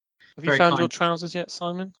Have you found your trousers yet,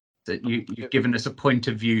 Simon? That you've given us a point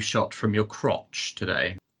of view shot from your crotch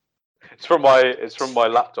today. It's from my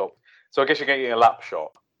laptop. So I guess you're getting a lap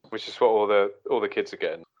shot, which is what all the kids are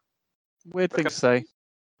getting. Weird thing to say.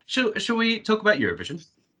 Shall we talk about Eurovision?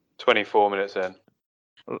 24 minutes in.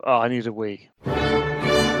 Oh, I need a wee.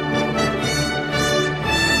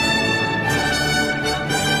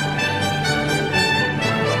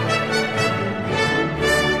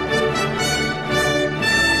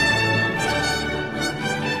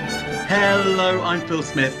 Hello, I'm Phil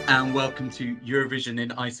Smith, and welcome to Eurovision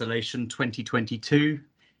in Isolation 2022,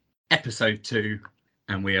 Episode 2,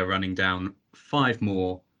 and we are running down 5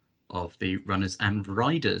 more of the runners and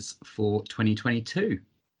riders for 2022.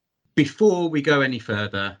 Before we go any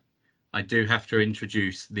further, I do have to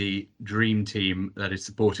introduce the dream team that is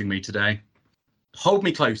supporting me today. Hold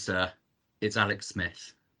me closer, it's Alex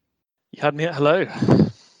Smith. You had me at hello.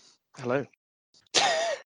 Hello.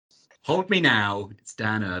 Hold me now, it's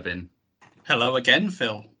Dan Irvin. Hello again,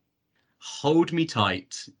 Phil. Hold me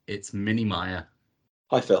tight, it's Minnie Meyer.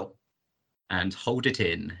 Hi, Phil. And hold it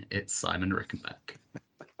in, it's Simon Rickenback.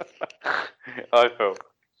 Hi, Phil.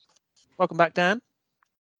 Welcome back, Dan.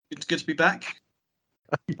 It's good to be back.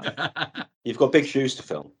 You've got big shoes to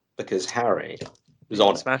fill because Harry was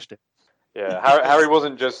on it. Smashed it. Yeah, Harry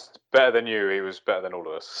wasn't just better than you, he was better than all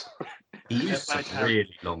of us. He used some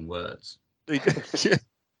really long words. You should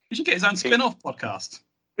get his own spin-off podcast.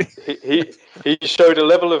 He showed a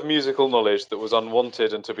level of musical knowledge that was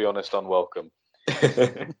unwanted and, to be honest, unwelcome.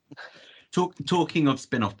 Talking of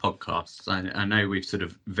spin-off podcasts, I know we've sort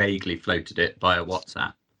of vaguely floated it via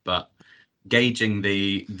WhatsApp, but gauging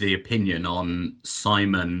the opinion on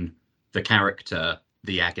Simon, the character,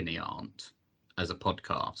 the Agony Aunt, as a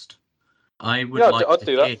podcast, I would like to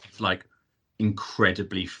give like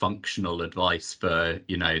incredibly functional advice for,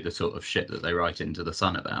 you know, the sort of shit that they write into the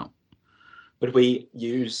Sun about. Would we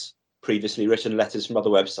use previously written letters from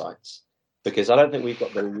other websites? Because I don't think we've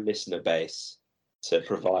got the listener base to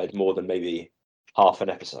provide more than maybe half an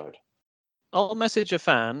episode. I'll message a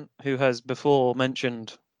fan who has before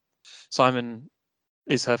mentioned Simon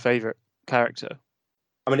is her favourite character.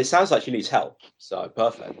 I mean, it sounds like she needs help, so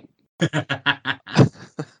perfect.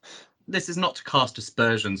 This is not to cast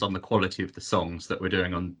aspersions on the quality of the songs that we're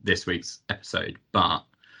doing on this week's episode, but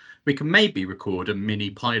we can maybe record a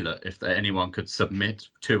mini pilot if anyone could submit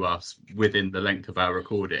to us within the length of our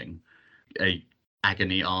recording a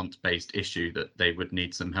Agony Aunt based issue that they would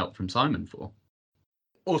need some help from Simon for.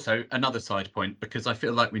 Also, another side point, because I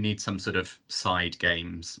feel like we need some sort of side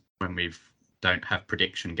games when we don't have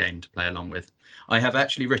prediction game to play along with. I have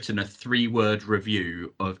actually written a 3-word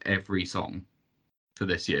review of every song for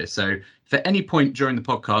this year. So for any point during the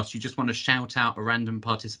podcast, you just want to shout out a random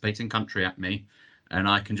participating country at me, and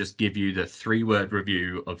I can just give you the 3-word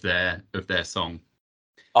review of their song.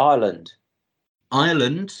 Ireland,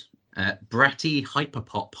 bratty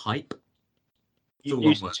hyperpop hype. You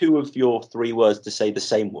used 2 of your 3 words to say the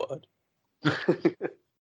same word.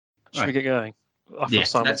 Should we get going? I feel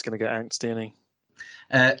Simon's going to get angsty, isn't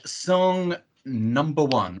he? Song number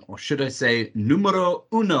 1, or should I say numero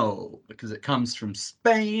uno, because it comes from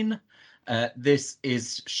Spain. This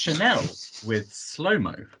is Chanel with Slow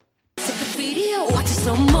Mo. Video, watch it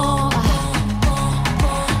some more.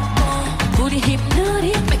 Booty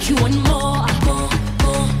hypnotic, make you want more.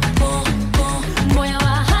 Voy a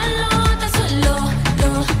bajarlo, tan solo,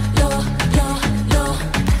 lo.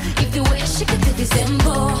 If the way she could do this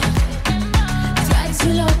embo, drives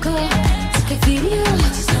you loco. Take a video,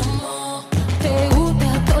 watch it some more. Te gusta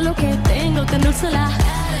todo lo que tengo, tener sola.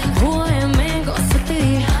 Mango, se te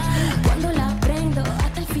di. Cuando la prendo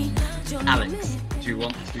hasta el final. Alex, do you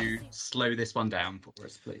want to slow this one down for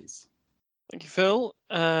us, please? Thank you, Phil.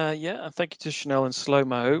 And thank you to Chanel and Slow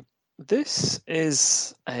Mo. This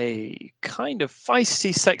is a kind of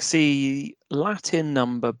feisty, sexy Latin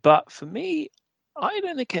number, but for me, I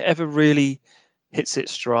don't think it ever really hits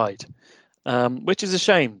its stride, which is a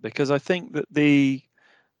shame because I think that the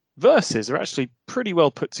verses are actually pretty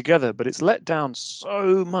well put together, but it's let down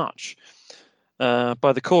so much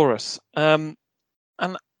by the chorus. And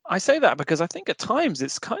I say that because I think at times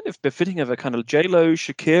it's kind of befitting of a kind of J-Lo,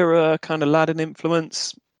 Shakira kind of Latin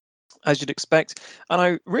influence, as you'd expect. And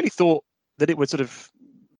I really thought that it would sort of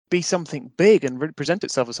be something big and really present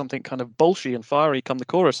itself as something kind of bolshy and fiery come the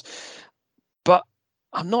chorus. But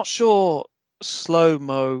I'm not sure Slow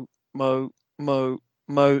Mo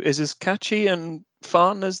is as catchy and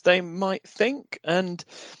fun as they might think. And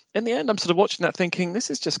in the end, I'm sort of watching that thinking, this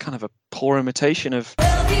is just kind of a poor imitation of...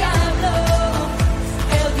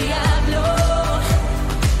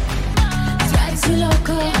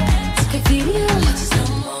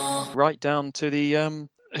 right down to the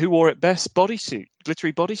who wore it best bodysuit,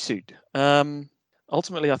 glittery bodysuit.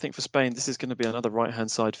 Ultimately, I think for Spain, this is going to be another right-hand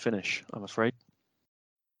side finish, I'm afraid.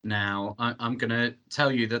 Now, I'm going to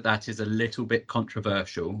tell you that is a little bit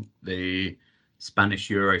controversial. The Spanish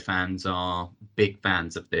Euro fans are big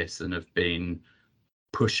fans of this and have been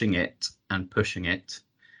pushing it and pushing it.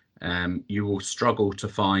 You will struggle to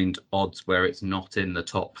find odds where it's not in the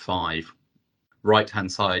top 5.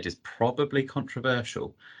 Right-hand side is probably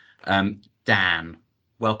controversial. Dan,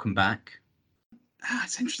 welcome back.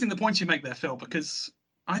 It's interesting the points you make there, Phil, because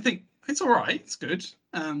I think it's all right. It's good,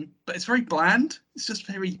 but it's very bland. It's just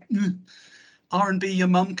very R&B your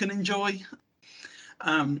mum can enjoy.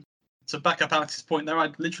 To back up Alex's point there,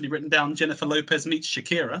 I'd literally written down Jennifer Lopez meets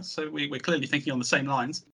Shakira, so we're clearly thinking on the same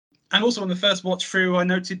lines. And also on the first watch through, I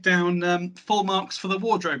noted down full marks for the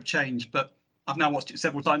wardrobe change, but I've now watched it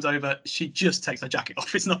several times over. She just takes her jacket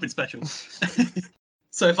off. It's nothing special.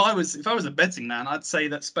 So if I was a betting man, I'd say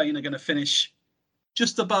that Spain are going to finish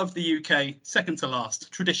just above the UK, second to last.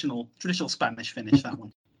 Traditional Spanish finish, that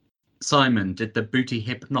one. Simon, did the booty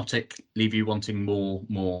hypnotic leave you wanting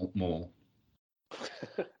more?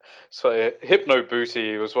 So Hypno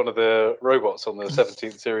Booty was one of the robots on the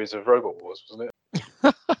 17th series of Robot Wars, wasn't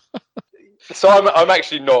it? So I'm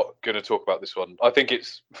actually not going to talk about this one. I think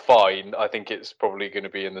it's fine. I think it's probably going to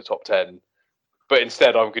be in the top 10. But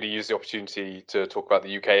instead, I'm going to use the opportunity to talk about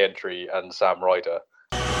the UK entry and Sam Ryder.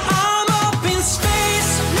 I'm up in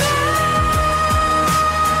space now.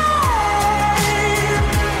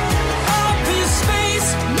 Up in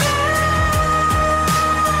space now.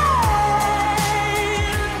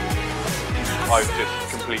 I've just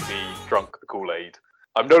completely drunk the Kool-Aid.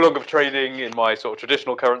 I'm no longer trading in my sort of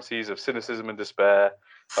traditional currencies of cynicism and despair.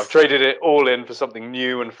 I've traded it all in for something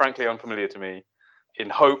new and frankly unfamiliar to me, in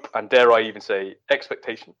hope and dare I even say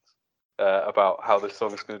expectations about how this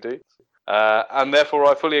song is going to do. And therefore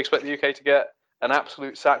I fully expect the UK to get an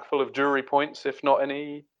absolute sack full of jury points, if not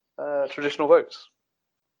any traditional votes.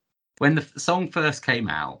 When the song first came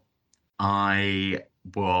out, I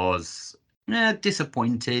was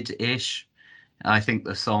disappointed-ish. I think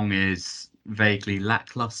the song is vaguely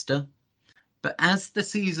lackluster. But as the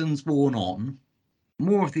season's worn on,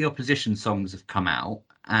 more of the opposition songs have come out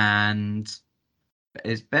and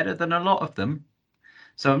it's better than a lot of them.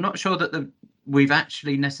 So I'm not sure that we've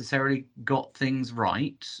actually necessarily got things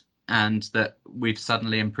right and that we've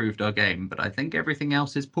suddenly improved our game, but I think everything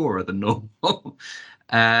else is poorer than normal.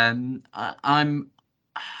 I'm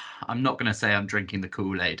not going to say I'm drinking the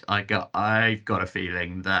Kool-Aid. I've got a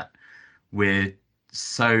feeling that we're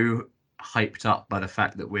so hyped up by the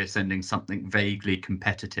fact that we're sending something vaguely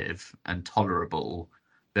competitive and tolerable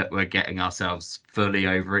that we're getting ourselves fully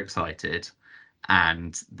overexcited,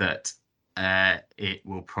 and that it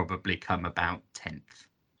will probably come about 10th,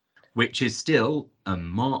 which is still a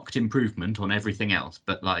marked improvement on everything else.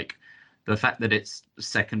 But like the fact that it's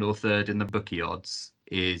second or third in the bookie odds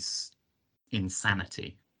is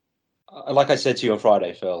insanity. Like I said to you on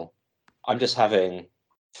Friday, Phil, I'm just having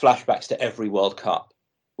flashbacks to every World Cup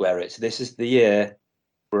where this is the year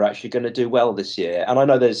we're actually going to do well this year. And I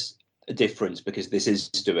know there's a difference because this is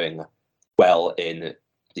doing well in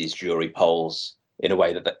these jury polls in a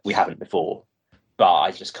way that we haven't before. But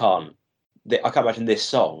I just can't imagine this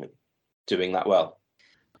song doing that well.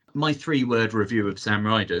 My 3-word review of Sam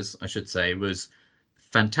Ryder's, I should say, was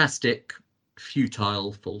fantastic,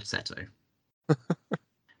 futile falsetto.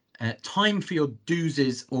 Time for your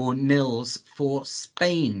dozes or nils for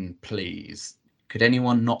Spain, please. Could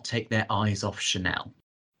anyone not take their eyes off Chanel?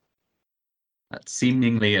 That's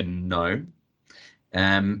seemingly a no.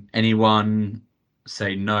 Anyone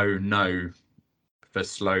say no for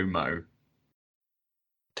slow-mo?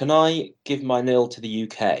 Can I give my nil to the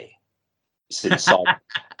UK since Simon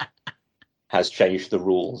has changed the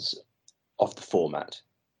rules of the format?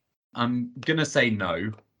 I'm going to say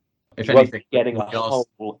no. If You won't anything, be getting a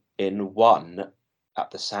hole in one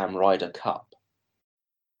at the Sam Ryder Cup.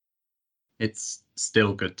 it's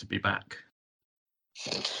still good to be back.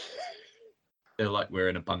 Feel like we're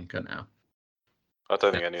in a bunker now. I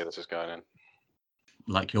don't think any of this is going in.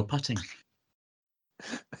 Like you're putting.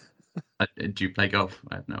 Do you play golf?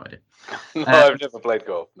 I have no idea. No, I've never played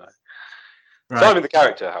golf, no. Right. Simon the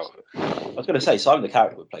character, however. I was going to say Simon the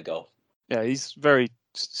character would play golf. Yeah, he's very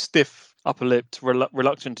stiff, upper-lipped,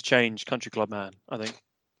 reluctant to change country club man, I think.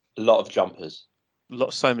 A lot of jumpers.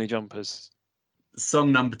 So many jumpers.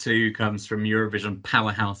 Song number 2 comes from Eurovision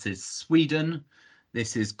powerhouses Sweden.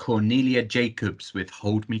 This is Cornelia Jacobs with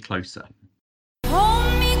Hold Me Closer.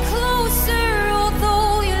 Hold me closer,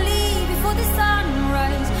 although you leave before the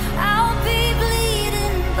sunrise. I'll be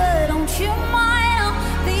bleeding, but don't you mind?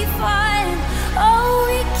 I'll be fine.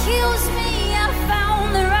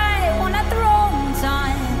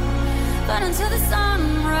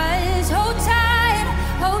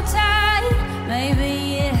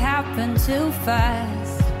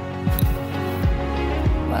 fast.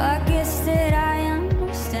 Well, I guess that I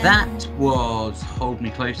understand. That was Hold Me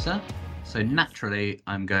Closer. So naturally,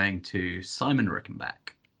 I'm going to Simon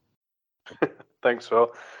Rickenback. Thanks,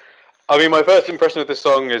 Phil. I mean, my first impression of this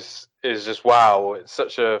song is just wow. It's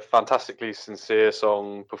such a fantastically sincere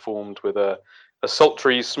song performed with a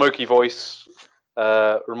sultry, smoky voice.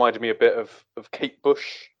 Reminded me a bit of Kate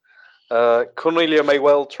Bush. Cornelia may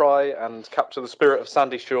well try and capture the spirit of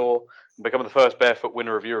Sandy Shaw and become the first barefoot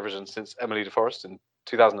winner of Eurovision since Emily de Forest in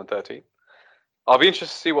 2013. I'll be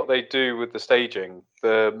interested to see what they do with the staging.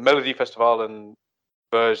 The Melodifestivalen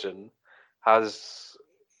version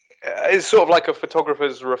it's sort of like a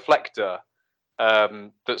photographer's reflector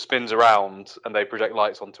that spins around and they project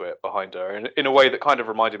lights onto it behind her in a way that kind of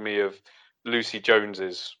reminded me of Lucy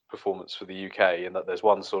Jones's performance for the UK, in that there's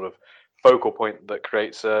one sort of focal point that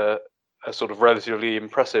creates a sort of relatively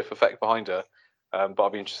impressive effect behind her. But I'll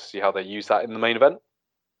be interested to see how they use that in the main event.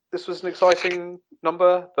 This was an exciting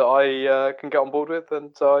number that I can get on board with,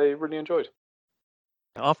 and I really enjoyed.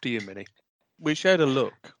 After you, Minnie. We shared a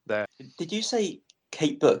look there. Did you say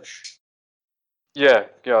Kate Bush? Yeah,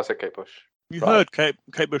 I said Kate Bush. You Right. heard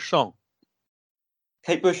Kate Bush song?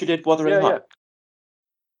 Kate Bush who did Wuthering Heights?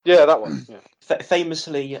 Yeah, that one. Yeah.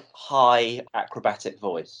 Famously high acrobatic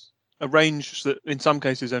voice. A range that in some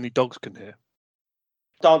cases only dogs can hear.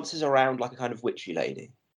 Dances around like a kind of witchy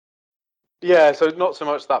lady. Yeah, so not so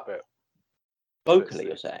much that bit. Vocally,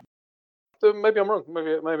 you're saying? So maybe I'm wrong.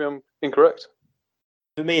 Maybe I'm incorrect.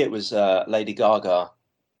 For me, it was Lady Gaga,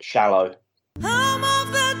 Shallow. I'm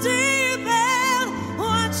off the deep end,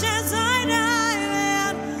 watch as I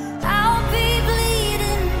dive in. I'll be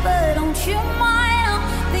bleeding, but don't you mind,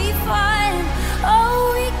 I'll be fine.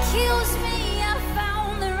 Oh, it kills me, I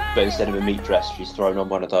found the right. But instead of a meat dress, she's thrown on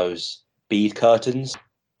one of those bead curtains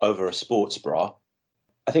over a sports bra.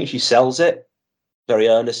 I think she sells it very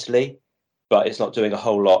earnestly, but it's not doing a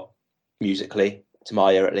whole lot musically, to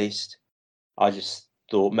my ear at least. I just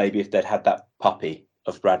thought maybe if they'd had that puppy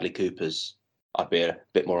of Bradley Cooper's, I'd be a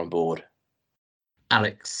bit more on board.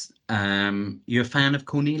 Alex, you a fan of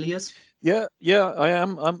Cornelia's? Yeah, I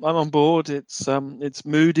am. I'm on board. It's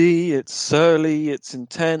moody, it's surly, it's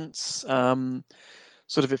intense.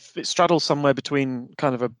 Sort of it straddles somewhere between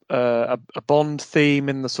kind of a Bond theme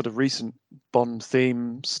in the sort of recent Bond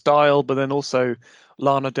theme style, but then also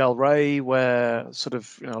Lana Del Rey, where sort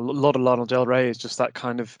of a lot of Lana Del Rey is just that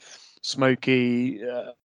kind of smoky,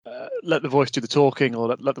 let the voice do the talking or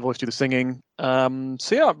let the voice do the singing. So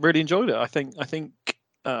yeah, I really enjoyed it. I think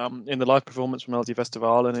in the live performance from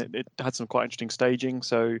Melodifestivalen, and it had some quite interesting staging.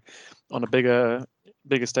 So on a bigger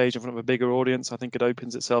stage in front of a bigger audience, I think it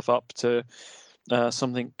opens itself up to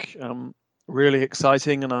something really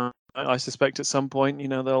exciting. And I suspect at some point,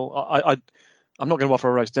 they'll. I'm not going to offer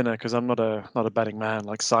a roast dinner because I'm not a betting man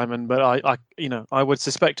like Simon, but I would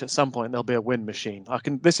suspect at some point there'll be a wind machine.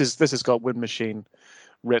 This has got wind machine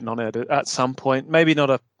written on it at some point. Maybe not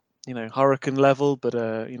a hurricane level, but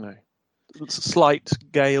slight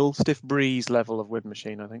gale, stiff breeze level of wind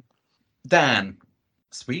machine, I think. Dan,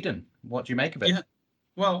 Sweden, what do you make of it? Yeah.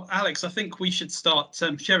 Well, Alex, I think we should start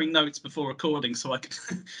sharing notes before recording so I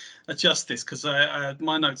can adjust this, because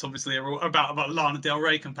my notes obviously are about Lana Del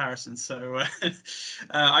Rey comparisons. So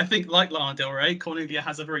I think, like Lana Del Rey, Cornelia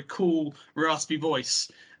has a very cool, raspy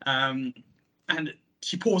voice, and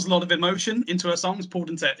she pours a lot of emotion into her songs, poured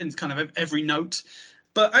into kind of every note.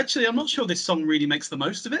 But actually, I'm not sure this song really makes the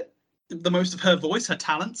most of it, the most of her voice, her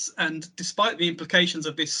talents. And despite the implications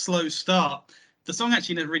of this slow start, the song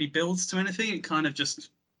actually never really builds to anything. It kind of just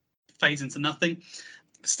fades into nothing.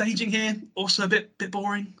 The staging here, also a bit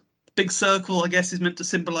boring. Big circle, I guess, is meant to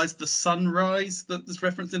symbolise the sunrise that's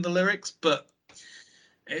referenced in the lyrics, but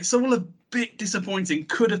it's all a bit disappointing.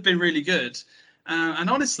 Could have been really good. And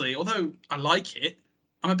honestly, although I like it,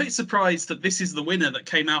 I'm a bit surprised that this is the winner that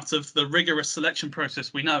came out of the rigorous selection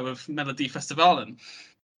process we know of Melodifestivalen.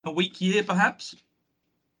 A weak year, perhaps?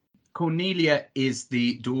 Cornelia is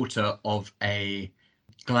the daughter of a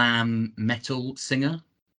glam metal singer,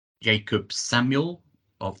 Jacob Samuel,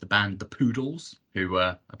 of the band The Poodles, who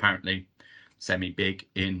were apparently semi-big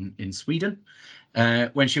in Sweden.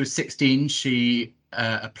 When she was 16, she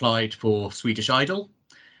applied for Swedish Idol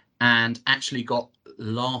and actually got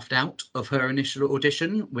laughed out of her initial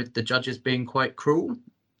audition, with the judges being quite cruel.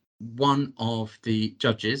 One of the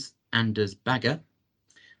judges, Anders Bagger,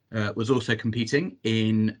 was also competing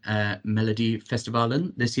in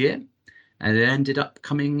Melodifestivalen this year, and it ended up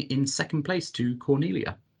coming in second place to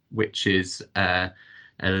Cornelia, which is a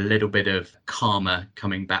little bit of karma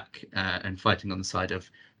coming back and fighting on the side of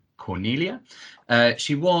Cornelia.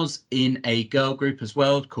 She was in a girl group as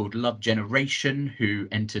well called Love Generation, who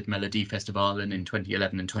entered Melody Festivalen in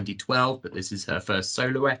 2011 and 2012, but this is her first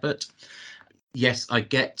solo effort. Yes, I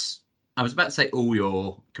was about to say all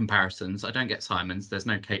your comparisons. I don't get Simon's. There's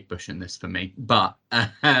no Kate Bush in this for me. But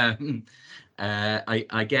I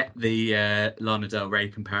get the Lana Del Rey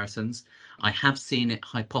comparisons. I have seen it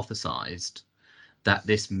hypothesized that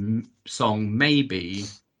this song may be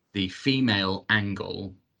the female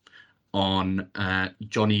angle on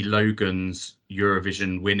Johnny Logan's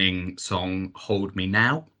Eurovision winning song, Hold Me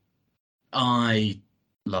Now. I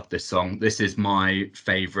love this song. This is my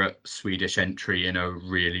favourite Swedish entry in a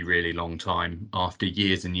really, really long time. After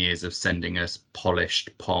years and years of sending us polished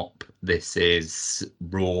pop, this is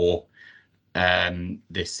raw.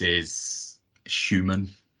 This is human.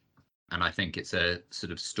 And I think it's a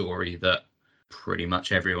sort of story that pretty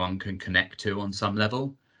much everyone can connect to on some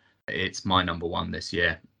level. It's my number one this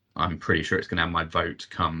year. I'm pretty sure it's going to have my vote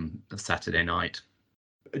come Saturday night.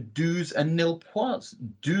 12 points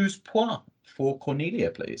for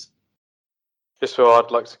Cornelia, please. Just so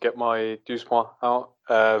I'd like to get my 12 points out.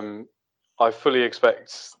 I fully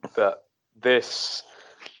expect that this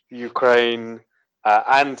Ukraine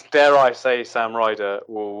and dare I say Sam Ryder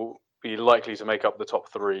will be likely to make up the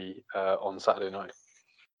top three on Saturday night.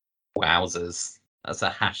 Wowzers. That's a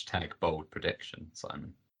hashtag bold prediction,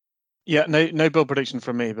 Simon. Yeah, no bold prediction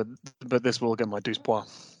from me, but this will get my 12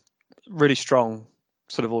 points. Really strong,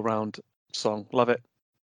 sort of all-round song. Love it.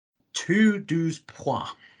 12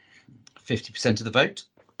 points. 50% of the vote.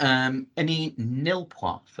 Any 0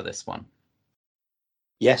 points for this one?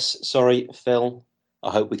 Yes, sorry, Phil. I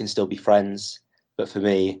hope we can still be friends. But for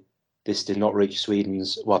me, this did not reach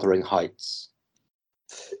Sweden's Wuthering Heights.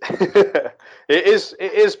 It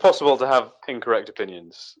is possible to have incorrect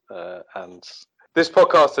opinions, and this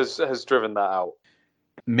podcast has driven that out.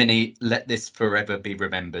 Minnie, let this forever be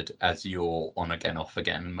remembered as your on again, off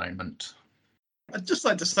again moment. I'd just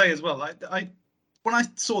like to say as well, I when I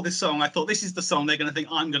saw this song, I thought this is the song they're going to think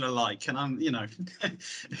I'm going to like, and I'm,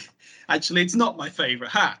 actually it's not my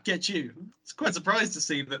favourite. Get you. It's quite surprised to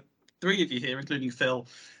see that three of you here, including Phil,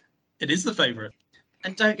 it is the favourite.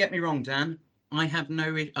 And don't get me wrong, Dan.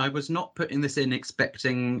 I was not putting this in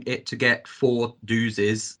expecting it to get 4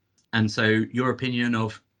 doozies. And so your opinion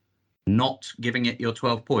of not giving it your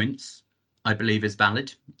 12 points, I believe, is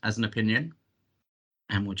valid as an opinion.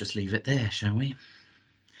 And we'll just leave it there, shall we?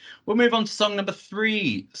 We'll move on to song number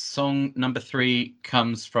 3. Song number 3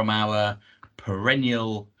 comes from our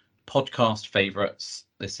perennial podcast favourites.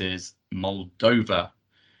 This is Moldova.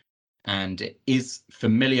 And it is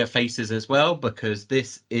familiar faces as well, because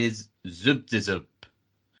this is Zubtizub.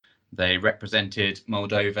 They represented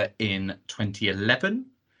Moldova in 2011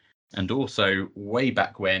 and also way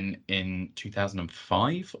back when in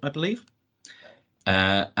 2005, I believe.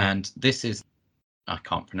 And this is, I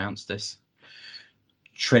can't pronounce this,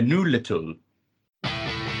 Trenulitul. Hey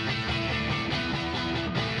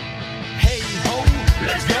ho,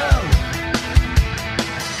 let's go!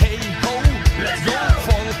 Hey ho, let's go!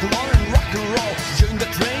 Folklore and rock and roll. Join the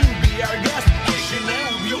train, be our guest.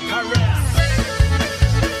 Chisinau, Bucharest.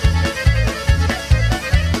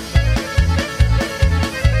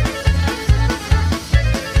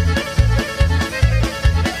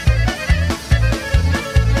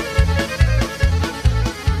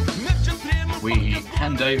 We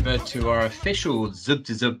hand over to our official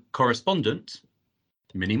Zubtizub correspondent,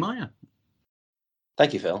 Minnie Meyer.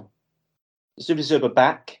 Thank you, Phil. Zubtizub are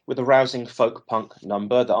back with a rousing folk punk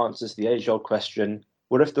number that answers the age-old question,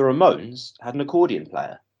 what if the Ramones had an accordion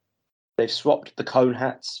player? They've swapped the cone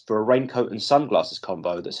hats for a raincoat and sunglasses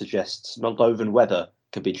combo that suggests Moldovan weather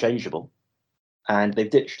can be changeable. And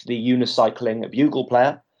they've ditched the unicycling bugle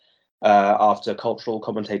player after cultural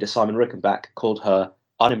commentator Simon Rickenbach called her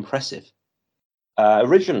unimpressive.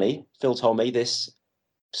 Originally, Phil told me this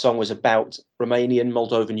song was about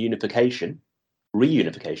Romanian-Moldovan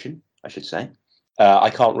reunification, I should say.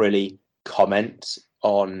 I can't really comment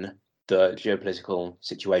on the geopolitical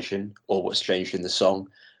situation or what's changed in the song.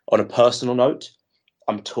 On a personal note,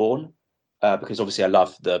 I'm torn because obviously I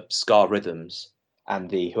love the ska rhythms and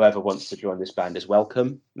the whoever wants to join this band is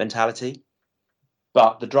welcome mentality.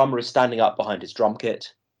 But the drummer is standing up behind his drum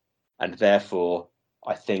kit, and therefore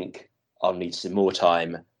I think I'll need some more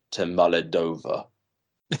time to mull it over.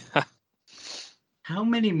 How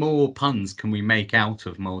many more puns can we make out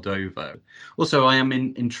of Moldova? Also, I am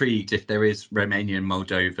intrigued if there is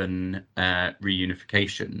Romanian-Moldovan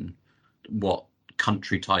reunification, what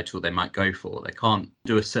country title they might go for. They can't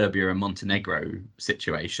do a Serbia and Montenegro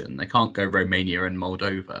situation. They can't go Romania and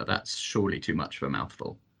Moldova. That's surely too much of a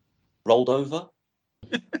mouthful. Rolled over?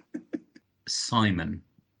 Simon,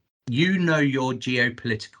 you know your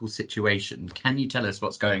geopolitical situation. Can you tell us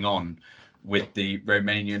what's going on with the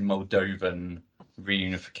Romanian-Moldovan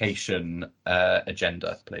reunification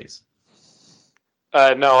agenda, please?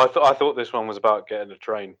 No, I thought this one was about getting a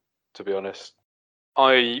train, to be honest.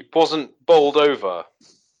 I wasn't bowled over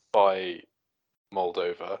by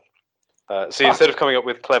Moldova. See, instead of coming up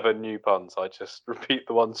with clever new puns, I just repeat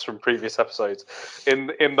the ones from previous episodes in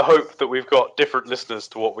the hope that we've got different listeners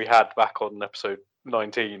to what we had back on episode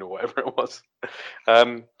 19 or whatever it was.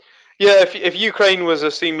 Yeah, if Ukraine was a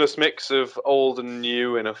seamless mix of old and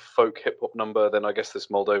new in a folk hip-hop number, then I guess this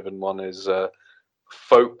Moldovan one is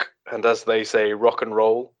folk, and as they say, rock and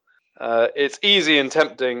roll. It's easy and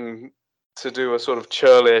tempting to do a sort of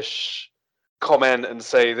churlish comment and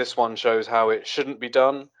say this one shows how it shouldn't be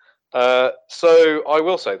done. So I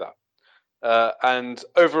will say that. And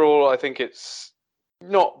overall, I think it's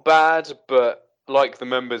not bad, but like the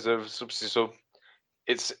members of Subsisub,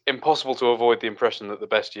 it's impossible to avoid the impression that the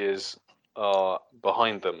best years are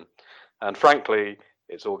behind them. And frankly,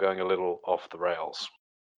 it's all going a little off the rails.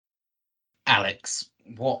 Alex,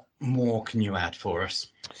 what more can you add for us?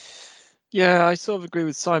 Yeah, I sort of agree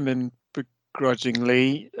with Simon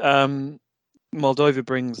begrudgingly. Moldova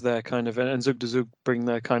brings their kind of, and Zug de Zug bring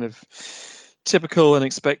their kind of typical and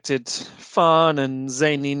expected fun and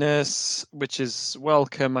zaniness, which is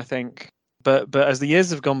welcome, I think. But as the years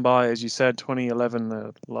have gone by, as you said, 2011,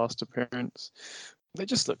 the last appearance, they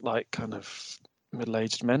just look like kind of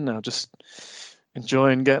middle-aged men now, just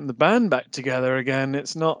enjoying getting the band back together again.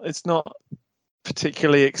 It's not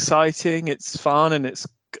particularly exciting. It's fun and it's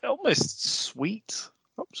almost sweet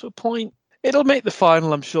up to a point. It'll make the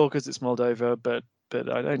final, I'm sure, because it's Moldova, but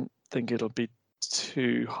I don't think it'll be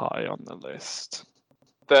too high on the list.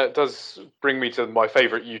 That does bring me to my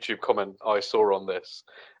favourite YouTube comment I saw on this,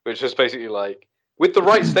 which is basically like, with the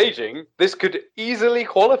right staging, this could easily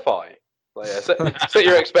qualify. Like, yeah, set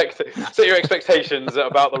your expectations at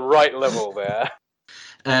about the right level there.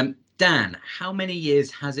 Dan, how many years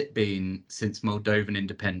has it been since Moldovan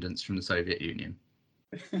independence from the Soviet Union?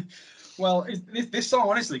 Well, this song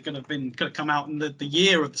honestly could have come out in the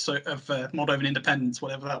year of Moldovan independence,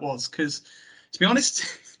 whatever that was. Because to be honest,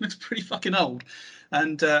 it looks pretty fucking old.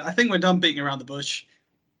 And I think we're done beating around the bush.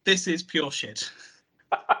 This is pure shit.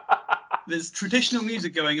 There's traditional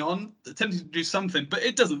music going on, attempting to do something, but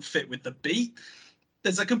it doesn't fit with the beat.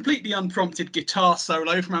 There's a completely unprompted guitar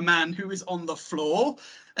solo from a man who is on the floor.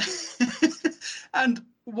 And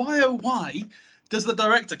why, oh why, does the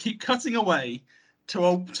director keep cutting away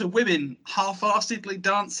to women half-assedly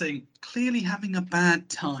dancing, clearly having a bad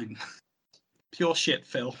time? Pure shit,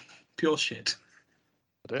 Phil. Pure shit.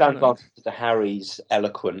 Thank God to Harry's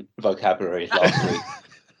eloquent vocabulary last week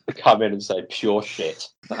to come in and say pure shit.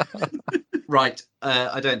 Right.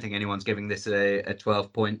 I don't think anyone's giving this a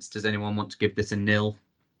 12 points. Does anyone want to give this a 0?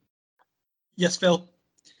 Yes, Phil.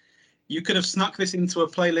 You could have snuck this into a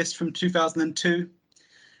playlist from 2002,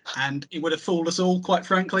 and it would have fooled us all, quite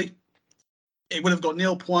frankly. It would have got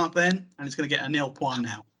 0 point then, and it's going to get a 0 point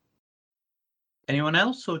now. Anyone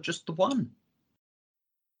else, or just the one?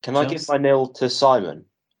 Can I give my 0 to Simon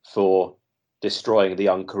for destroying the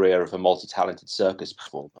young career of a multi-talented circus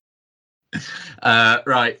performer?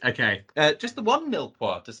 Right, okay. Just the 1 0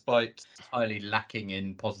 point, despite highly lacking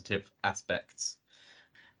in positive aspects.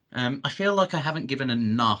 I feel like I haven't given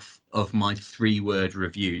enough of my 3-word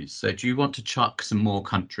reviews. So do you want to chuck some more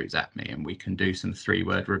countries at me and we can do some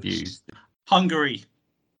 3-word reviews? Hungary.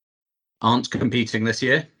 Aren't competing this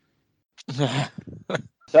year.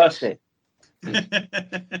 Thirsty.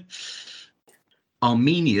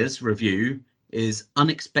 Armenia's review is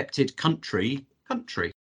unexpected country.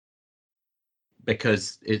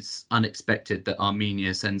 Because it's unexpected that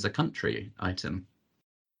Armenia sends a country item.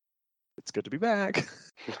 It's good to be back.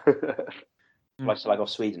 I slag off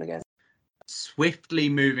Sweden again. Swiftly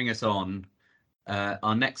moving us on,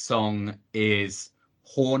 our next song is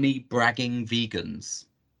Horny Bragging Vegans.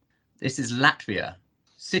 This is Latvia.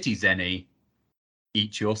 City Zenny,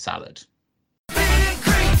 Eat Your Salad.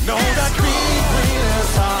 Know that being green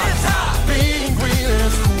is hot. Being green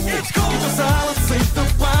is cool. It's cool. Eat your salad, save the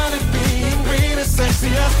planet. Being green is sexy.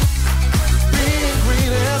 Being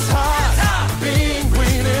green is hot. Being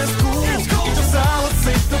green is cool. It's cool. Eat your salad,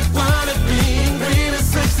 save the planet. Being green is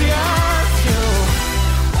sexy.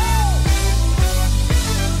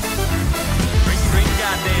 Green,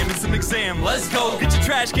 goddamn, it's an exam. Let's go. Get your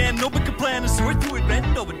trash can, open a plan, and sort through it,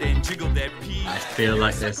 bend over, then jiggle that pee. I feel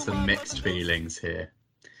like there's some mixed feelings here.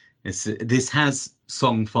 This has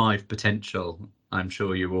song 5 potential. I'm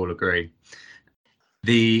sure you all agree.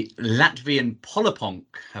 The Latvian Polipunk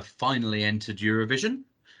have finally entered Eurovision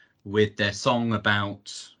with their song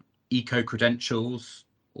about eco-credentials,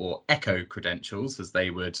 or eco-credentials, as they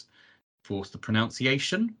would force the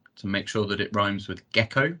pronunciation to make sure that it rhymes with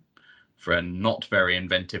gecko, for a not very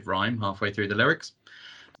inventive rhyme halfway through the lyrics.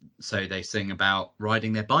 So they sing about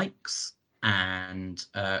riding their bikes and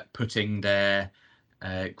putting their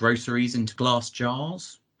groceries into glass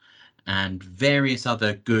jars and various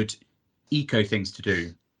other good eco things to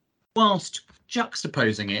do, whilst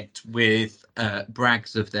juxtaposing it with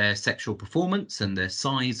brags of their sexual performance and the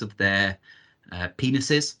size of their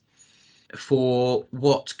penises for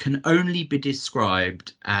what can only be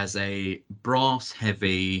described as a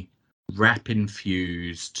brass-heavy,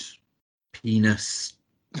 rap-infused,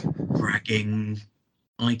 penis-bragging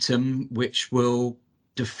item which will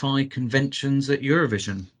defy conventions at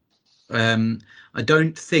Eurovision. I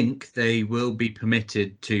don't think they will be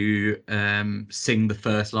permitted to sing the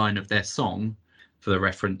first line of their song for the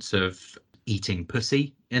reference of eating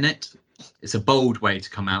pussy in it. It's a bold way to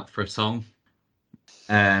come out for a song.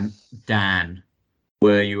 Dan,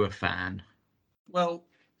 were you a fan? Well,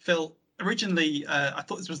 Phil, originally I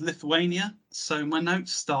thought this was Lithuania, so my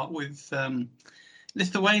notes start with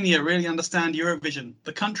Lithuania really understand Eurovision.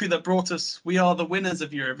 The country that brought us, we are the winners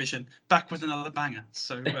of Eurovision. Back with another banger.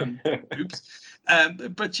 So, oops.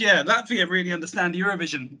 But yeah, Latvia really understand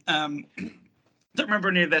Eurovision. Don't remember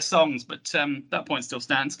any of their songs, but that point still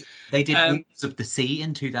stands. They did Wolves of the Sea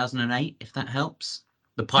in 2008, if that helps.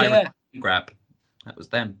 The pirate grab. That was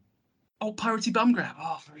them. Oh, Piratey Bum Grab.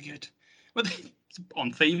 Oh, very good. Well, it's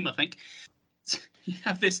on theme, I think. You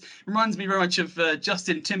have this, reminds me very much of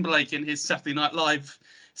Justin Timberlake in his Saturday Night Live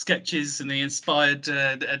sketches and the inspired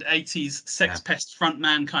 80s sex pest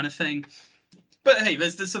frontman kind of thing. But hey,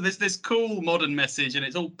 there's this cool modern message, and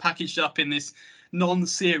it's all packaged up in this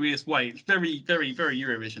non-serious way. It's very, very, very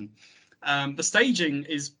Eurovision. The staging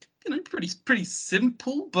is, pretty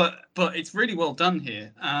simple, but it's really well done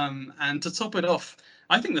here. And to top it off,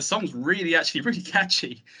 I think the song's really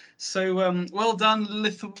catchy. So well done,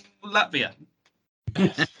 Latvia.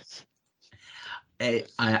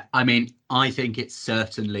 I mean, I think it's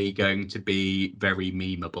certainly going to be very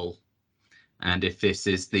memeable. And if this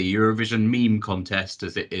is the Eurovision meme contest,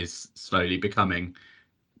 as it is slowly becoming,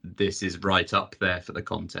 this is right up there for the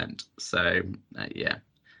content. So, yeah,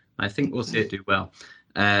 I think we'll see it do well.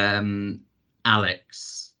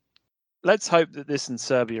 Alex. Let's hope that this and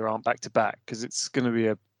Serbia aren't back to back, because it's going to be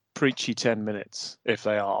a preachy 10 minutes if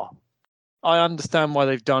they are. I understand why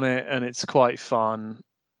they've done it, and it's quite fun.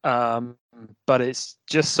 But it's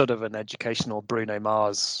just sort of an educational Bruno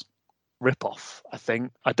Mars ripoff, I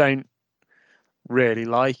think. I don't really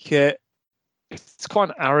like it. It's quite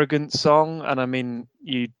an arrogant song, and I mean,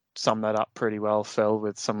 you sum that up pretty well, Phil,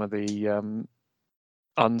 with some of the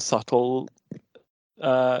unsubtle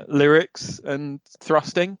lyrics and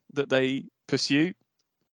thrusting that they pursue.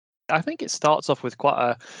 I think it starts off with quite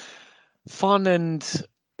a fun and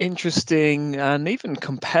interesting and even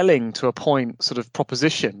compelling to a point sort of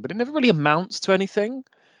proposition, but it never really amounts to anything.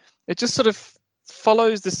 It just sort of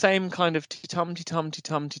follows the same kind of tum tum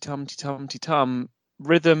tum tum tum tum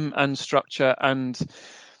rhythm and structure, and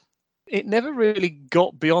it never really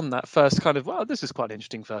got beyond that first kind of, wow, this is quite an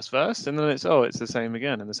interesting first verse, and then it's the same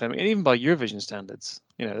again and the same, and even by Eurovision standards,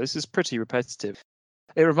 this is pretty repetitive.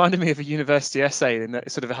 It reminded me of a university essay in that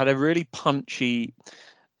it sort of had a really punchy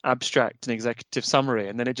abstract and executive summary,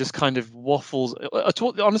 and then it just kind of waffles.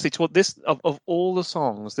 Honestly, toward this of all the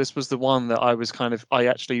songs, this was the one that I was kind of,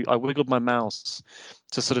 I wiggled my mouse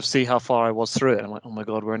to sort of see how far I was through it. I'm like, oh my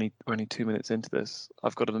god, we're only 2 minutes into this.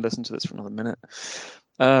 I've got to listen to this for another minute,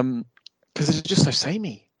 because it's just so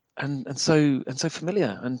samey and so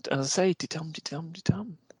familiar, and as I say, de-tum.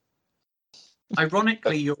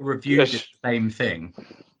 Ironically, your review did the same thing.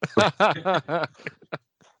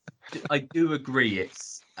 I do agree.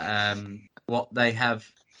 It's what they have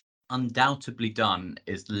undoubtedly done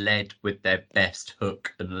is led with their best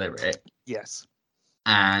hook and lyric. Yes.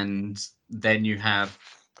 And then you have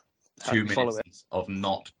 2 minutes of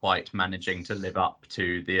not quite managing to live up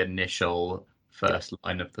to the initial first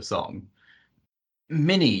line of the song.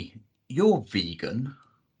 Minnie, you're vegan.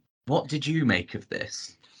 What did you make of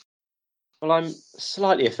this? Well, I'm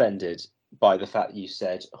slightly offended by the fact that you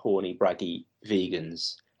said horny, braggy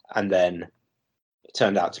vegans, and then it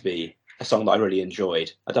turned out to be a song that I really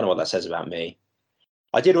enjoyed. I don't know what that says about me.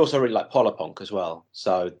 I did also really like Polipunk as well.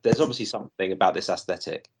 So there's obviously something about this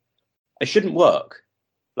aesthetic. It shouldn't work.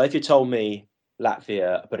 Like if you told me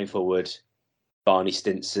Latvia are putting forward Barney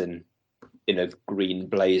Stinson in a green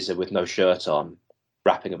blazer with no shirt on,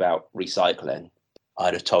 rapping about recycling,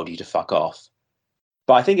 I'd have told you to fuck off.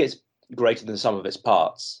 but I think it's greater than some of its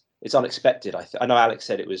parts. It's unexpected. I know Alex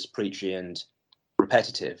said it was preachy and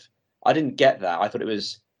repetitive. I didn't get that. I thought it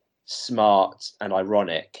was smart and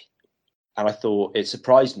ironic, and I thought it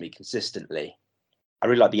surprised me consistently. I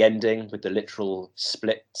really like the ending with the literal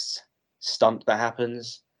splits stunt that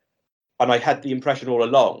happens, and I had the impression all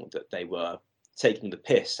along that they were taking the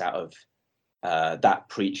piss out of that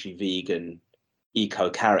preachy vegan eco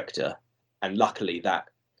character, and luckily that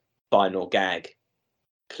final gag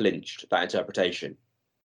clinched that interpretation.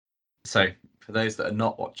 So for those that are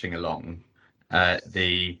not watching along, I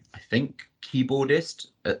think keyboardist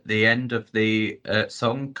at the end of the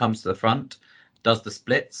song comes to the front, does the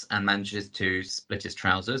splits and manages to split his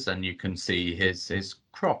trousers, and you can see his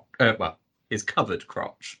crotch, his covered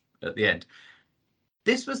crotch at the end.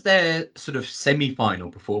 This was their sort of semi-final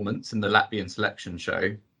performance in the Latvian selection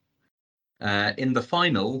show. In the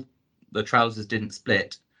final, the trousers didn't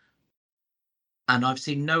split, and I've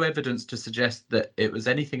seen no evidence to suggest that it was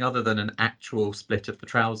anything other than an actual split of the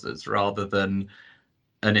trousers rather than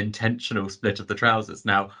an intentional split of the trousers.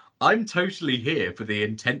 Now, I'm totally here for the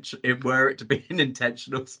intention, were it to be an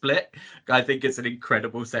intentional split. I think it's an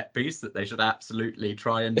incredible set piece that they should absolutely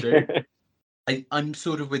try and do. I'm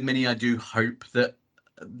sort of with Minnie. I do hope that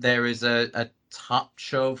there is a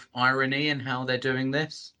touch of irony in how they're doing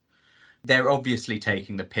this. They're obviously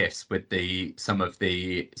taking the piss with some of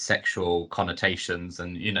the sexual connotations,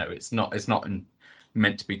 and it's not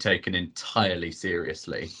meant to be taken entirely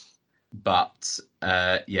seriously. But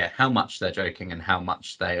how much they're joking and how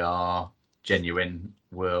much they are genuine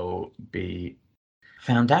will be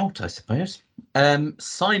found out, I suppose.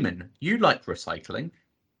 Simon, you like recycling.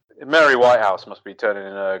 Mary Whitehouse must be turning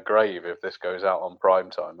in her grave if this goes out on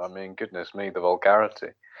prime time. I mean, goodness me, the vulgarity.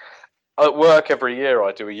 At work every year,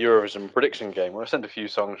 I do a Eurovision prediction game where I send a few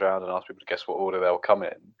songs around and ask people to guess what order they'll come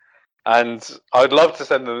in. And I'd love to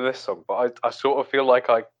send them this song, but I sort of feel like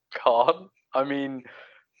I can't. I mean,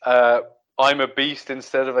 I'm a beast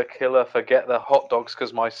instead of a killer. Forget the hot dogs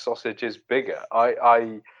because my sausage is bigger.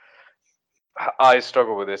 I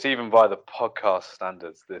struggle with this, even by the podcast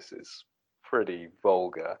standards. This is pretty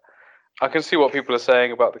vulgar. I can see what people are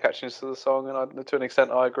saying about the catchiness of the song, and to an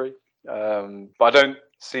extent, I agree. But I don't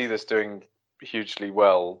see this doing hugely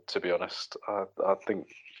well, to be honest. I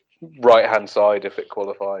think right-hand side if it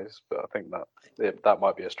qualifies, but I think that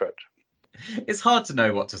might be a stretch. It's hard to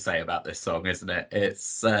know what to say about this song, isn't it?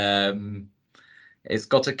 It's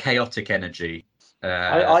got a chaotic energy.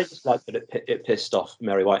 I just like that it pissed off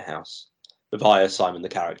Mary Whitehouse via Simon the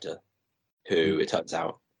character, who it turns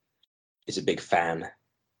out is a big fan.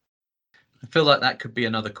 I feel like that could be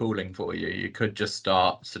another calling for you. You could just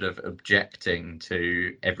start sort of objecting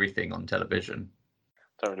to everything on television.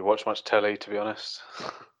 Don't really watch much telly, to be honest.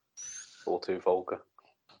 All too vulgar.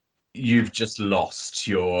 You've just lost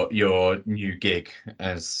your new gig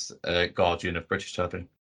as a guardian of British television.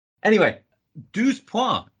 Anyway, 12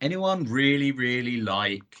 points. Anyone really, really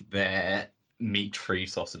like their meat-free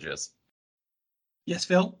sausages? Yes,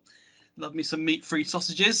 Phil. Love me some meat-free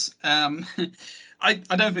sausages. I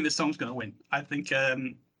don't think this song's going to win. I think,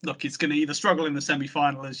 look, it's going to either struggle in the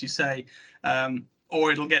semi-final, as you say,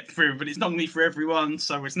 or it'll get through. But it's not going to be for everyone,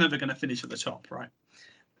 so it's never going to finish at the top, right?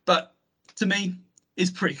 But to me,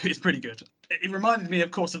 it's pretty good. It reminded me,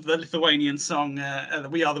 of course, of the Lithuanian song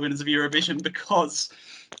 "We Are the Winners of Eurovision" because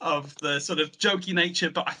of the sort of jokey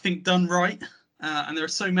nature, but I think done right. And there are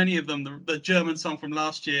so many of them. The German song from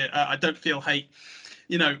last year, "I Don't Feel Hate,"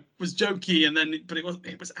 was jokey, but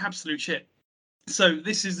it was absolute shit. So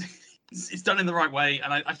this is it's done in the right way,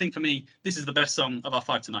 and I think for me this is the best song of our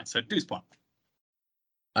 5 tonight. So 12 points.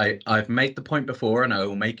 I've made the point before, and I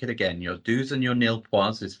will make it again. Your do's and your nil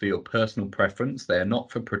points is for your personal preference. They are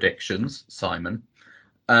not for predictions, Simon.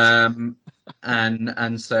 And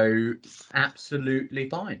so absolutely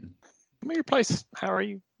fine. Can we replace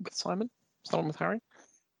Harry with Simon? Someone with Harry?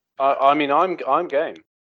 I mean, I'm game.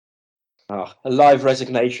 Oh, a live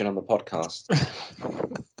resignation on the podcast.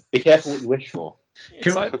 Be careful what you wish for.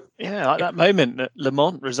 It's like that moment that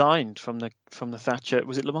Lamont resigned from the Thatcher.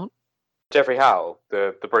 Was it Lamont? Geoffrey Howe,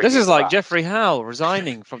 the This is like Geoffrey Howe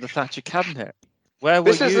resigning from the Thatcher cabinet. Where were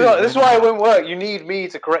you? This is why it won't work. You need me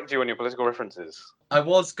to correct you on your political references. I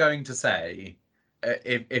was going to say,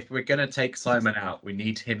 if we're going to take Simon out, we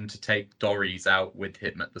need him to take Doris out with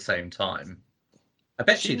him at the same time. I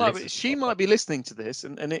bet she might be listening to this,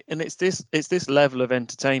 and it's this level of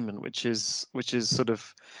entertainment which is sort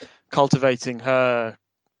of cultivating her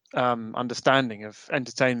understanding of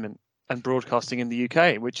entertainment and broadcasting in the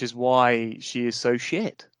UK, which is why she is so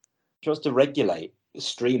shit. She wants to regulate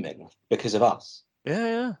streaming because of us.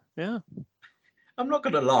 Yeah. I'm not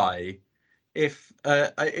going to lie. if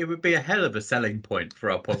it would be a hell of a selling point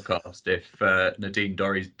for our podcast if Nadine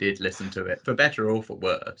Dorries did listen to it, for better or for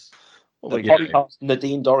worse. Well, The we, Yeah. podcast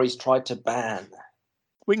Nadine Dorries tried to ban.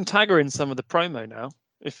 we can tag her in some of the promo now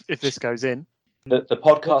if this goes in. The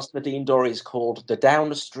podcast Nadine Dorries called the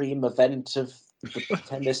downstream event of the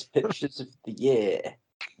tennis pictures of the year.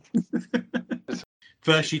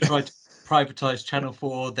 First, she tried to privatise Channel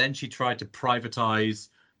 4, then she tried to privatise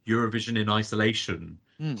Eurovision in Isolation,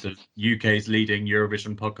 the UK's leading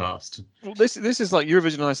Eurovision podcast. Well, this is like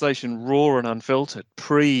Eurovision Isolation, raw and unfiltered,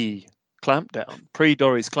 pre-clampdown,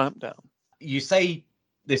 pre-Dorries clampdown. You say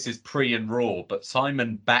this is pre and raw, but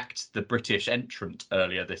Simon backed the British entrant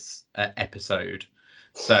earlier this episode.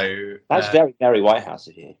 So That's very Mary Whitehouse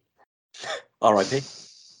of you. R.I.P.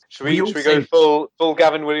 Should we also- go full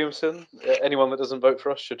Gavin Williamson? Anyone that doesn't vote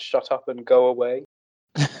for us should shut up and go away.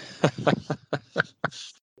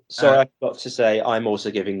 Sorry, I forgot to say I'm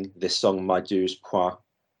also giving this song my dues point.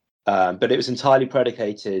 But it was entirely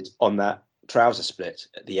predicated on that trouser split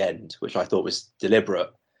at the end, which I thought was deliberate.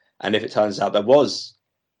 And if it turns out there was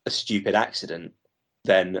a stupid accident,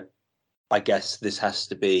 then I guess this has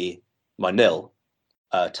to be my nil,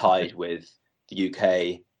 tied with the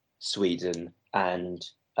UK, Sweden, and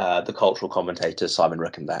the cultural commentator Simon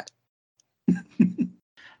Rickenback.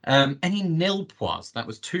 any nil points? That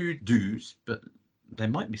was 2 dues, but there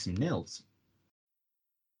might be some nils.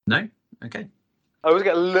 No? Okay. I always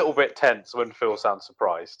get a little bit tense when Phil sounds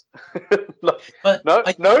surprised. But no,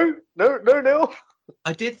 I, no, Neil.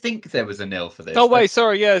 I did think there was a nil for this. Oh wait,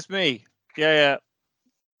 sorry, yeah, it's me. Yeah.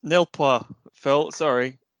 Nil point, Phil.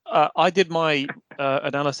 Sorry, I did my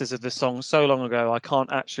analysis of this song so long ago. I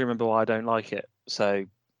can't actually remember why I don't like it. So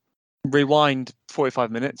rewind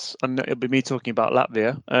 45 minutes, and it'll be me talking about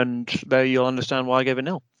Latvia, and there you'll understand why I gave it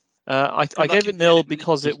nil. I gave it nil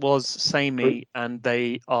because it was samey, and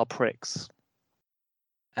they are pricks.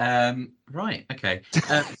 Right, okay.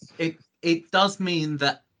 It does mean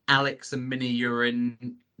that Alex and Minnie, you're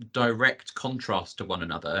in direct contrast to one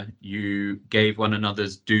another. You gave one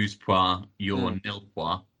another's douze points, your nil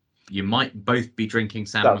points. You might both be drinking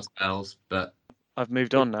San Marcel's, but I've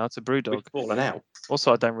moved on now to We've Brewdog. fallen out.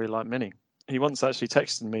 Also, I don't really like Minnie. He once actually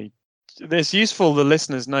texted me. It's useful the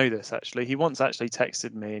listeners know this, actually. He once actually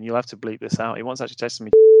texted me, and you'll have to bleep this out. He once actually texted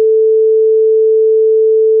me.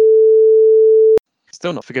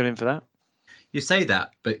 Still not forgiven him for that. you say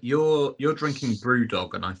that, but you're drinking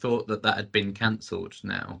Brewdog, and I thought that had been cancelled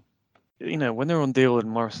now. You know, when they're on deal with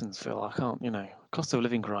Morrisonsville, I can't, cost of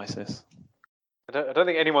living crisis. I don't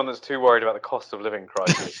think anyone that's too worried about the cost of living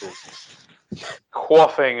crisis is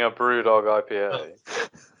quaffing a Brewdog IPA.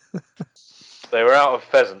 They were out of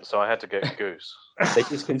pheasant, so I had to get goose. They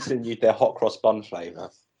discontinued their hot cross bun flavour.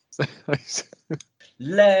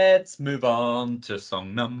 Let's move on to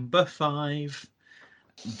song number 5.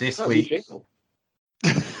 This week,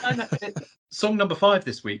 song number 5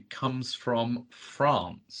 this week comes from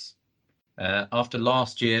France. After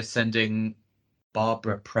last year sending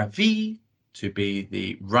Barbara Pravi to be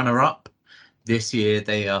the runner-up, this year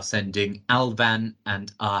they are sending Alban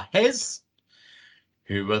and Ahez,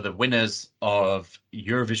 who are the winners of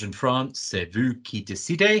Eurovision France, C'est vous qui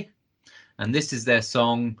décidez, and this is their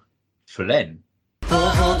song, Flaine.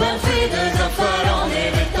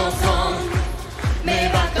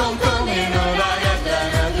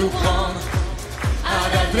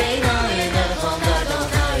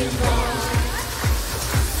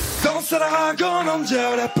 Danse à la ragon, on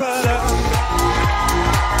dirait la pala.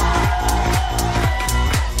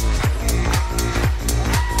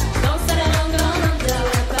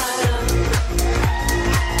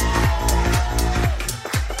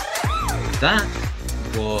 That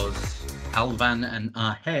was Alban and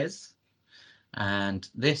Ahez, and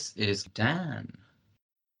this is Dan.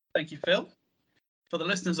 Thank you, Phil. For the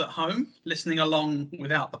listeners at home, listening along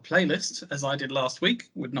without the playlist, as I did last week,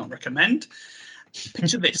 would not recommend.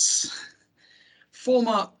 Picture this.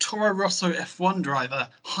 Former Toro Rosso F1 driver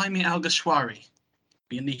Jaime Alguersuari,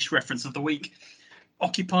 be a niche reference of the week,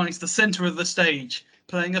 occupies the centre of the stage,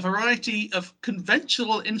 playing a variety of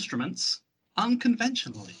conventional instruments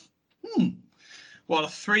unconventionally. While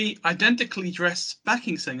 3 identically dressed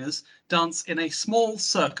backing singers dance in a small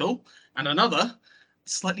circle, and another,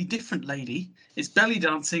 slightly different lady, is belly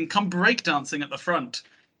dancing come break dancing at the front,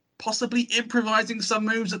 possibly improvising some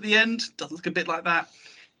moves at the end. Does look a bit like that.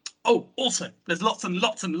 Oh, also, there's lots and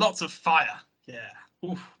lots and lots of fire. Yeah.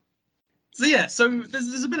 Oof. So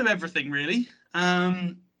there's a bit of everything, really.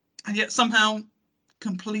 And yet somehow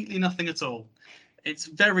completely nothing at all. It's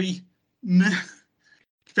very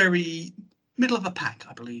middle of the pack,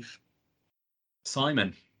 I believe.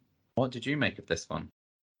 Simon, what did you make of this one?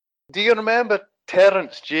 Do you remember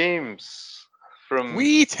Terence James from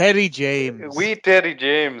Wee Terry James. Terry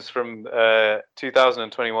James from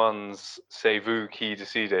 2021's C'est vous qui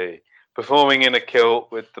décidez, performing in a kilt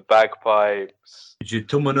with the bagpipes? Je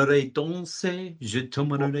t'emmènerai danser, je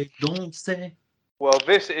t'emmènerai danser. Well,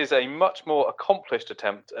 this is a much more accomplished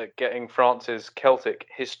attempt at getting France's Celtic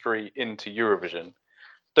history into Eurovision.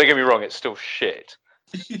 Don't get me wrong, it's still shit.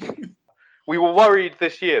 We were worried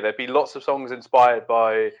this year there'd be lots of songs inspired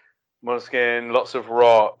by Måneskin, lots of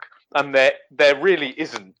rock, and there really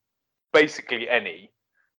isn't basically any.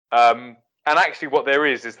 And actually what there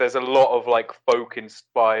is there's a lot of like folk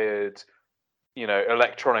inspired,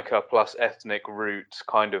 electronica plus ethnic roots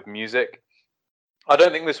kind of music. I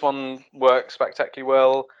don't think this one works spectacularly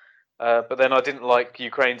well, but then I didn't like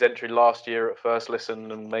Ukraine's entry last year at first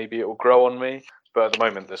listen, and maybe it will grow on me. But at the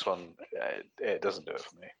moment, this one, it doesn't do it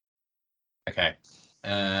for me. Okay.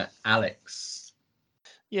 Alex.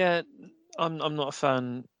 Yeah, I'm not a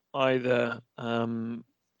fan either.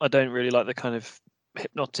 I don't really like the kind of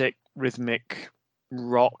hypnotic, rhythmic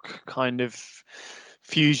rock kind of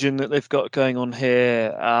fusion that they've got going on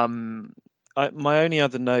here. My only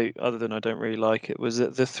other note, other than I don't really like it, was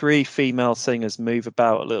that the three female singers move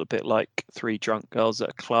about a little bit like three drunk girls at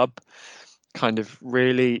a club, kind of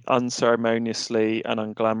really unceremoniously and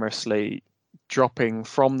unglamorously dropping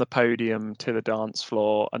from the podium to the dance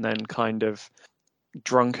floor and then kind of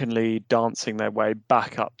drunkenly dancing their way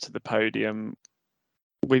back up to the podium.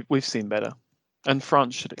 We've seen better, and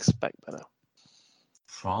France should expect better.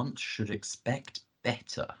 France should expect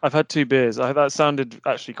better. I've had 2 beers. That sounded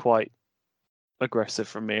actually quite aggressive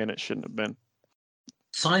from me, and it shouldn't have been.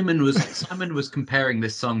 Simon was comparing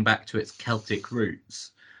this song back to its Celtic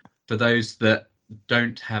roots. For those that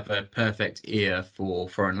don't have a perfect ear for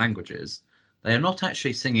foreign languages, they are not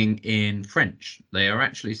actually singing in French. They are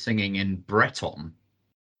actually singing in Breton,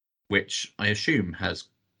 which I assume has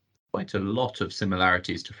quite a lot of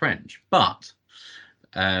similarities to French. But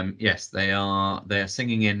yes, they are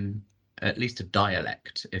singing in at least a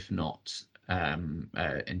dialect, if not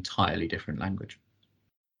entirely different language.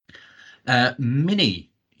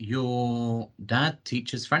 Minnie, your dad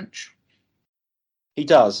teaches French? He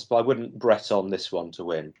does, but I wouldn't bet on this one to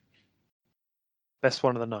win. Best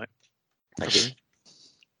one of the night. Thank you.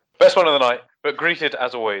 Best one of the night, but greeted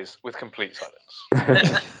as always with complete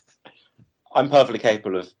silence. I'm perfectly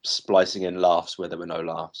capable of splicing in laughs where there were no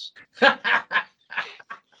laughs.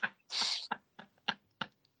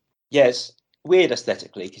 Yeah, it's weird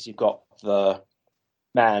aesthetically because you've got the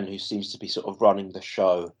man who seems to be sort of running the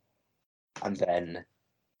show, and then,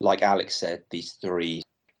 like Alex said, these three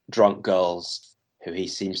drunk girls who he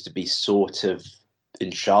seems to be sort of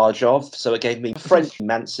in charge of. So it gave me French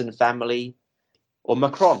Manson family or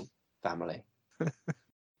Macron family.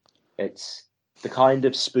 It's the kind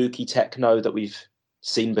of spooky techno that we've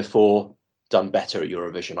seen before, done better at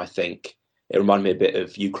Eurovision, I think. It reminded me a bit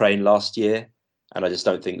of Ukraine last year, and I just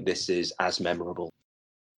don't think this is as memorable.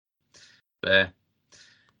 There.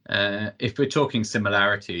 If we're talking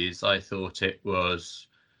similarities, I thought it was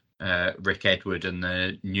Rick Edward and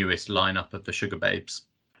the newest lineup of the Sugar Babes.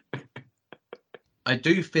 I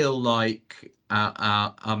do feel like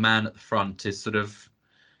our man at the front is sort of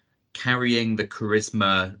carrying the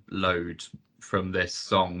charisma load from this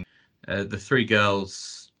song. The three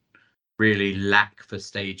girls really lack for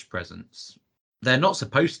stage presence. They're not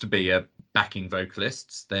supposed to be backing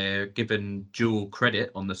vocalists. They're given dual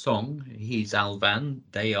credit on the song. He's Alvan,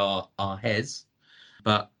 they are Arhez,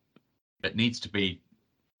 but it needs to be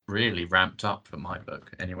really ramped up for my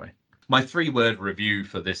book anyway. My 3-word review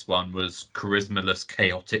for this one was charismaless,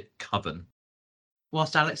 chaotic coven.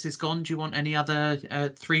 Whilst Alex is gone, do you want any other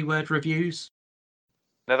 3-word reviews?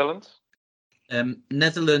 Netherlands?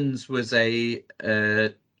 Netherlands was a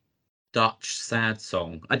Dutch sad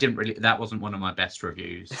song. That wasn't one of my best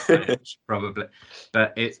reviews, probably.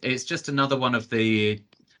 But it's just another one of the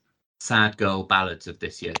sad girl ballads of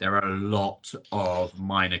this year. There are a lot of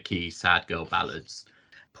minor key sad girl ballads.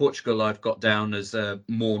 Portugal I've got down as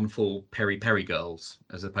mournful Peri Peri Girls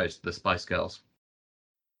as opposed to the Spice Girls.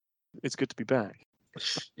 It's good to be back.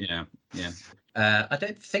 Yeah. I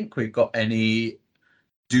don't think we've got any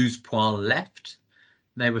 12 points left.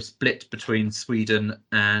 They were split between Sweden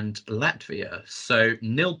and Latvia. So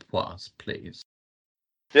 0 points, please.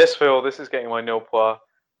 Yes, Phil, this is getting my 0 point.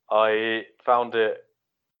 I found it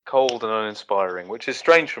cold and uninspiring, which is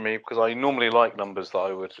strange for me because I normally like numbers that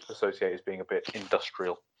I would associate as being a bit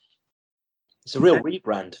industrial. It's a real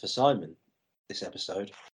rebrand for Simon, this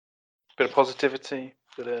episode. Bit of positivity.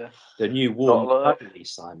 The new warm Not like- family,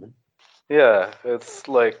 Simon. Yeah, it's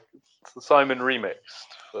like Simon remixed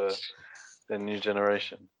for the new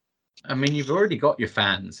generation. I mean, you've already got your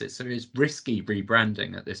fans. It's risky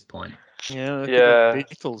rebranding at this point. Yeah, look Yeah. at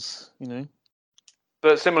the Beatles, you know.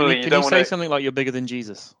 But similarly, Can you you don't say want to. something like you're bigger than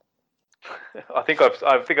Jesus? I think I've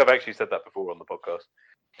actually said that before on the podcast.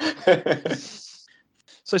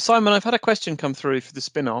 So, Simon, I've had a question come through for the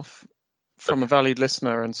spin-off from a valued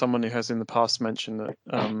listener and someone who has in the past mentioned that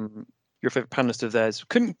your favourite panelist of theirs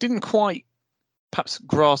didn't quite perhaps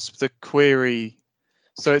grasp the query.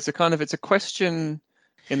 So it's a question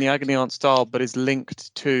in the Agony Aunt style, but is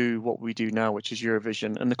linked to what we do now, which is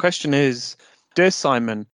Eurovision. And the question is, dear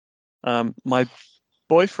Simon, my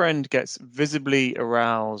boyfriend gets visibly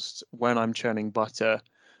aroused when I'm churning butter.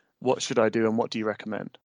 What should I do, and what do you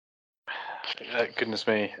recommend? Goodness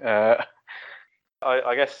me.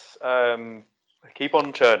 I guess keep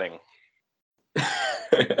on churning.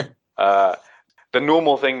 The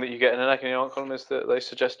normal thing that you get in an Agony Aunt column is that they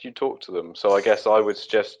suggest you talk to them. So I guess I would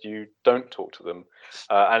suggest you don't talk to them.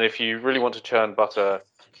 And if you really want to churn butter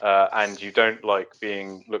and you don't like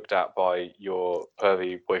being looked at by your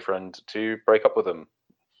pervy boyfriend, to break up with them.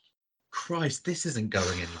 Christ, this isn't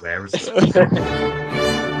going anywhere, is it?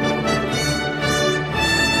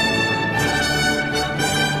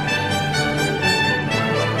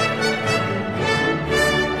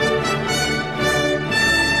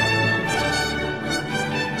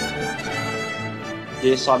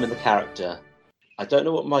 Dear Simon the character, I don't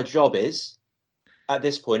know what my job is. At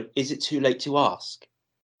this point, is it too late to ask?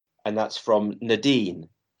 And that's from Nadine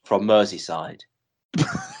from Merseyside.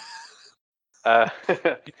 I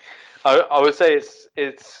would say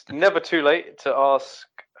it's never too late to ask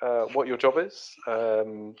what your job is,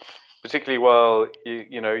 particularly while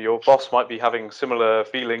you know your boss might be having similar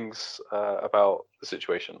feelings about the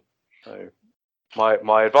situation. So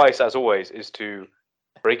my advice, as always, is to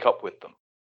break up with them.